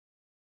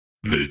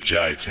The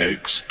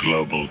GITEX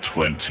Global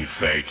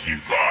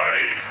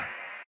 2035.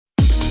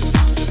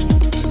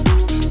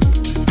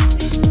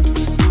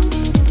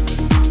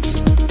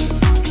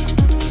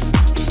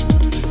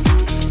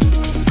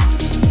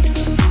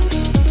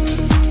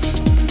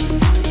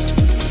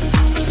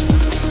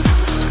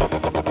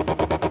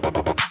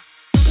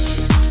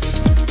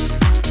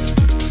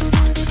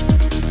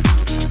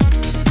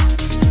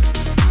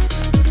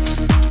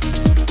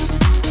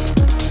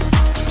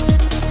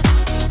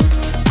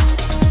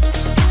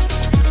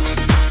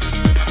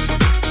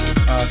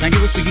 Thank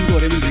you for speaking to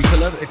Aravind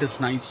Reseller. It is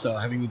nice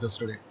having you with us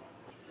today.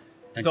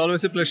 It's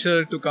always a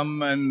pleasure to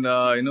come and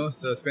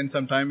spend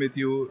some time with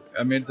you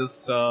amid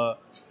this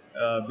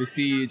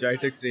busy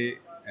GITEX day,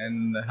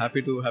 and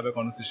happy to have a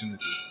conversation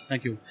with you.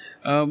 Thank you.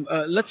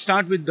 Let's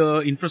start with the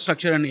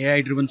infrastructure and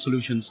AI-driven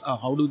solutions.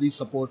 How do these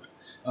support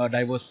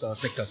diverse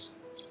sectors?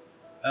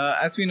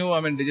 As we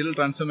know, digital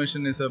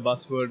transformation is a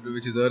buzzword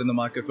which is there in the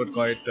market for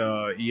quite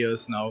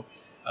years now.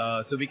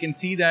 So we can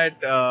see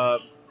that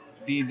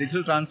the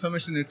digital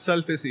transformation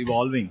itself is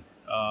evolving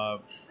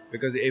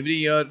because every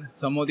year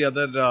some of the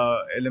other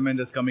element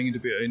is coming into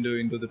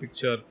the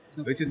picture,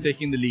 which is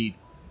taking the lead.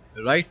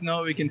 Right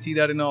now, we can see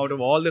that out of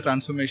all the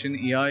transformation,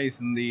 AI is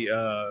in the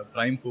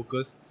prime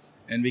focus,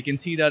 and we can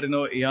see that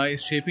AI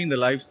is shaping the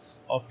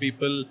lives of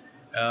people.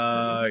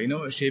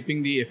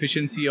 Shaping the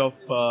efficiency of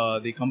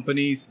the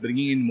companies,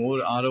 bringing in more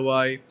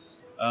ROI.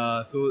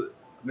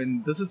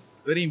 This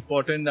is very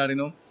important that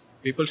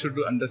people should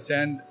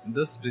understand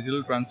this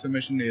digital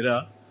transformation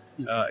era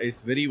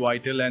is very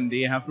vital, and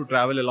they have to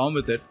travel along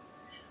with it.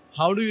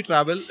 How do you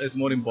travel is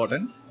more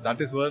important. That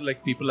is where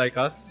people like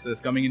us is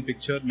coming in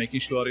picture,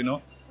 making sure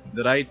the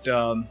right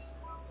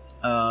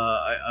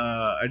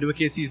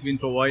advocacy has been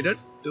provided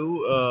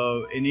to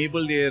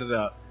enable their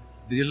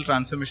digital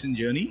transformation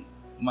journey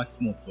much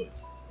smoothful.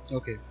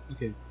 Okay.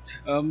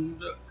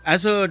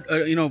 As a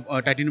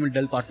Titanium and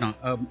Dell partner,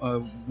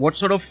 what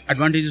sort of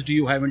advantages do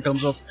you have in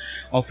terms of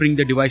offering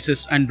the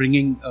devices and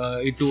bringing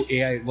it to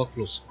AI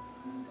workflows?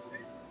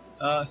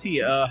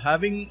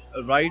 Having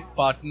right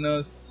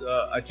partners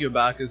at your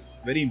back is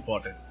very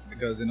important,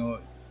 because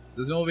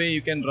there's no way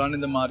you can run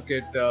in the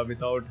market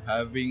without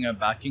having a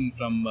backing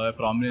from a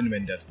prominent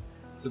vendor.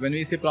 So when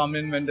we say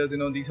prominent vendors,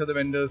 these are the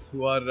vendors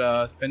who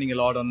are spending a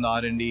lot on the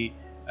R&D,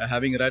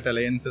 having right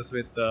alliances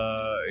with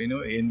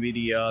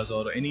NVIDIA's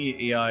or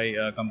any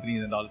AI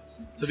companies and all.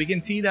 So we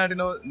can see that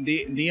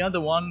they are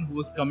the one who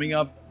is coming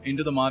up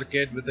into the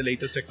market with the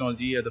latest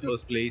technology at the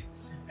first place,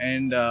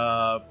 and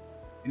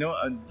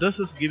this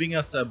is giving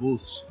us a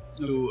boost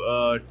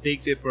to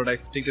take their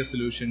products, take their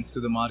solutions to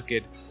the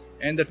market,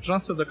 and the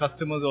trust of the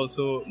customers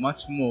also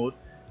much more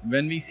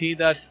when we see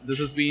that this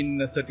has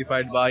been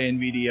certified by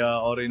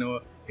NVIDIA or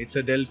it's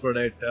a Dell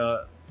product,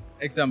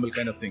 example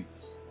kind of thing.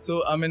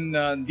 So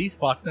these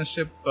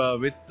partnership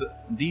with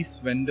these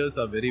vendors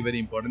are very, very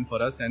important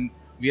for us, and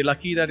we are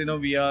lucky that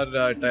we are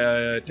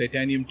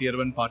Titanium Tier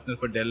 1 partner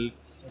for Dell,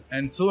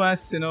 and so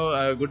as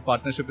a good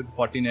partnership with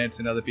Fortinet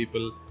and other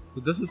people. So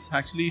this is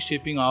actually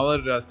shaping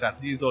our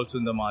strategies also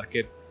in the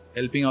market,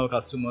 helping our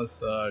customers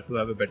to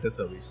have a better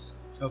service.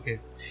 Okay,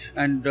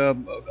 and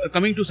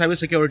coming to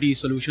cybersecurity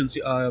solutions,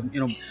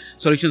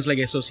 solutions like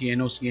SOC,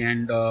 NOC,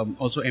 and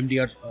also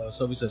MDR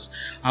services,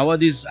 how are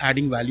these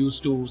adding values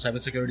to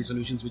cybersecurity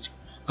solutions which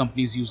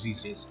companies use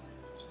these days?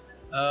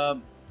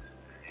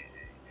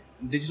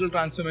 Digital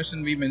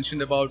transformation, we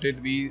mentioned about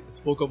it, we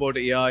spoke about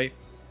AI.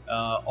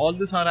 All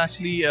these are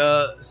actually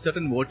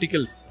certain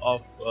verticals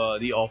of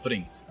the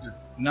offerings. Yeah.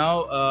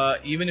 Now,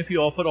 even if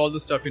you offer all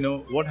this stuff,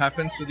 what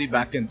happens to the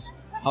backends?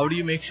 How do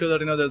you make sure that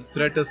the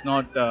threat is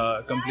not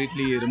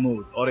completely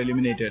removed or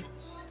eliminated?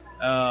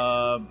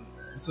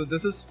 So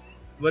this is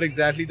where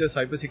exactly the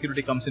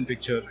cybersecurity comes in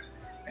picture.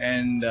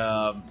 And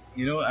there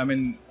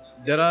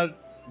are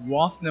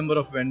vast number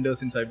of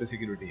vendors in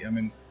cybersecurity.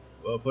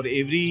 For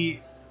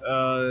every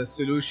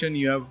solution,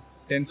 you have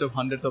tens of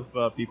hundreds of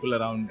people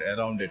around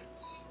it.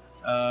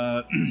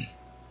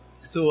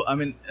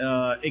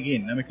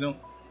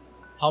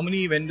 How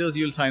many vendors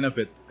you'll sign up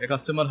with? A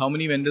customer, how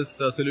many vendors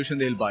solution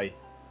they'll buy?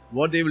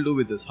 What they will do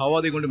with this? How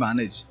are they going to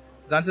manage?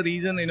 So that's the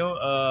reason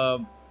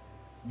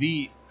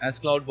we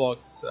as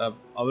CloudBox have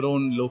our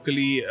own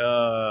locally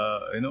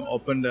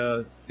opened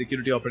a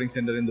security operating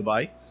center in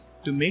Dubai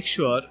to make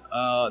sure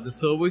the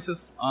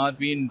services are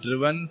being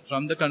driven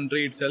from the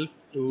country itself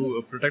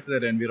to protect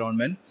their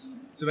environment.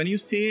 So when you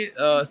say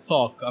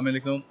SOC,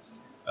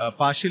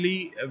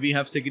 partially we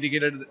have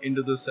segregated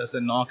into this as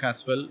a NOC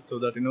as well, so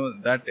that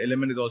that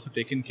element is also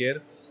taken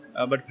care.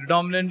 But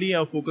predominantly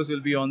our focus will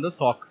be on the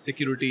SOC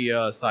security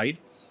side.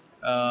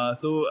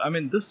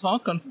 This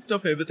SOC consists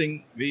of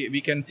everything.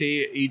 We can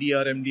say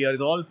EDR, MDR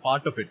is all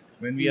part of it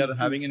when we are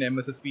having an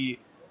MSSP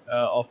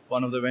of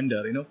one of the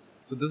vendor.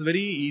 So this is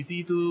very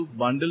easy to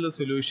bundle the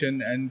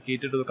solution and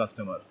cater to the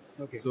customer.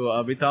 Okay.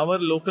 So with our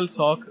local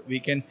SOC,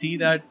 we can see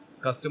that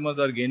customers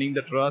are gaining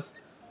the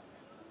trust.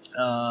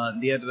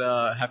 They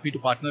are happy to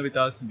partner with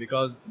us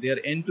because their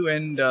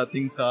end-to-end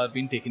things are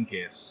being taken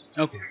care.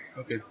 Okay.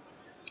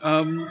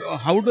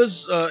 How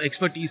does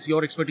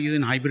your expertise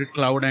in hybrid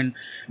cloud and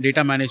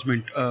data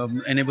management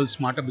enable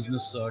smarter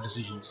business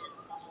decisions?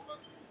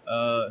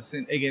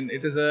 Again,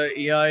 it is a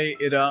AI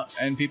era,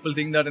 and people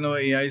think that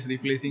AI is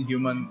replacing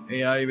human.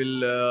 AI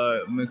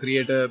will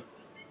create a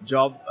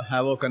job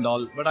havoc and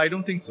all, but I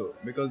don't think so,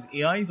 because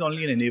AI is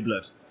only an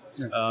enabler.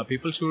 Yeah.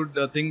 People should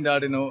think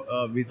that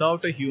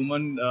without a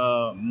human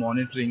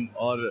monitoring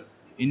or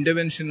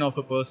intervention of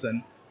a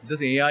person,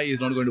 this AI is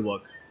not going to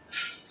work.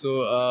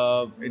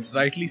 So it's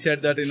rightly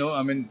said that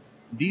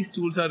these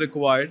tools are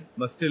required,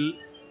 but still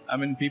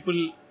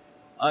people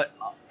are,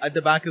 at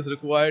the back is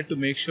required to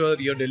make sure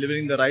you're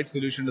delivering the right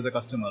solution to the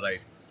customer, right?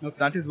 So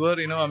that is where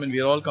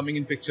we are all coming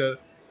in picture.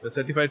 We're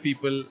certified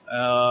people,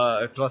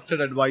 a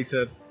trusted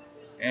advisor,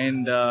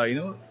 and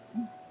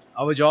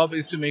our job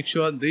is to make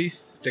sure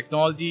this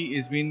technology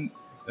is being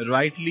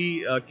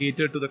rightly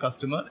catered to the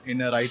customer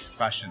in a right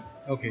fashion.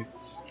 Okay.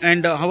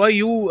 And how are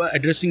you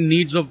addressing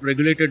needs of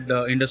regulated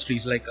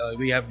industries like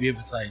we have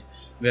BFSI,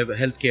 we have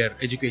healthcare,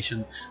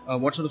 education?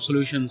 What sort of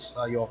solutions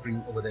are you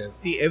offering over there?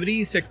 See,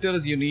 every sector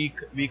is unique.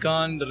 We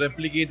can't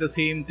replicate the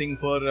same thing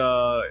for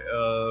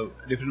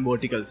different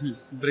verticals.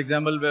 For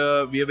example,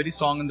 we are very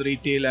strong in the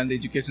retail and the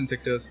education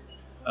sectors.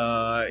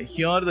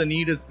 Here the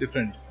need is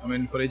different.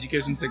 For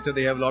education sector,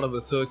 they have a lot of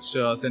research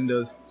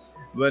centers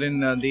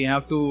wherein they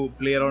have to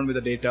play around with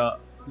the data.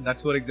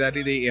 That's where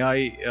exactly the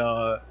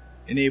AI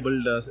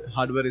enabled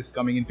hardware is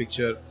coming in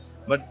picture.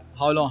 But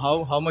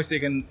how much they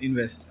can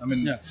invest?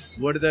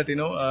 What is that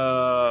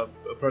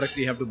product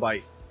they have to buy?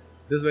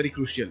 This is very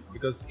crucial,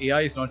 because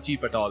AI is not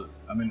cheap at all.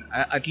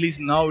 At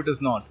least now it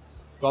is not.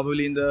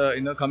 Probably in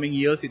the coming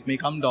years it may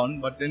come down,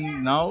 but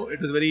then now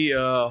it is very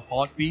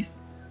hot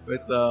piece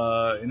with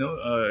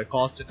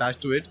cost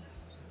attached to it.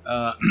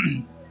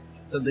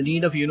 So the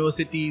need of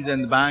universities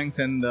and banks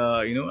and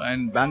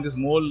and bank is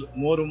more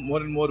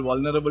and more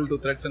vulnerable to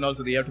threats, and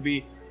also they have to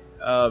be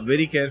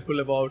very careful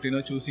about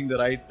choosing the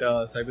right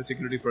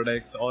cybersecurity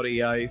products or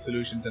AI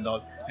solutions and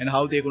all, and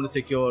how they're going to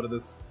secure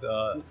this.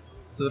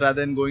 So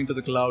rather than going to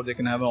the cloud, they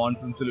can have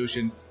on-prem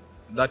solutions.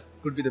 That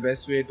could be the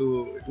best way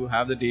to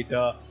have the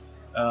data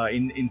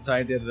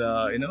inside their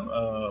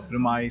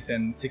premise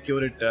and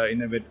secure it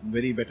in a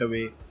very better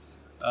way.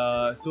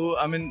 So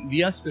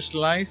we are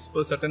specialized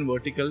for certain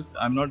verticals.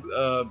 I'm not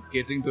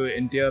catering to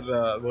entire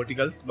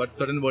verticals, but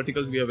certain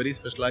verticals we are very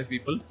specialized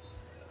people.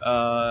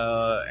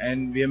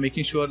 And we are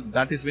making sure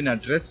that has been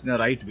addressed in a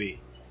right way.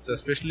 So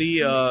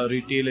especially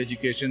retail,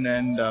 education,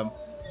 and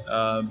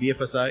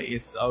BFSI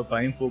is our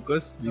prime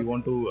focus. We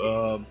want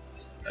to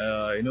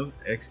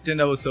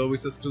extend our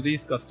services to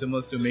these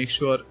customers to make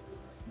sure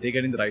they're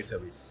getting the right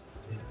service.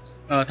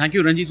 Thank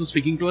you, Ranjith, for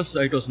speaking to us.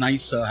 It was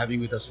nice having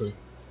with us today.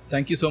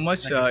 Thank you so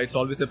much. It's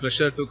always a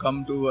pleasure to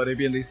come to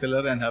Arabian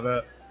Reseller and have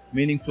a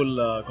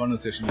meaningful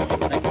conversation with you.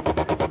 Thank you.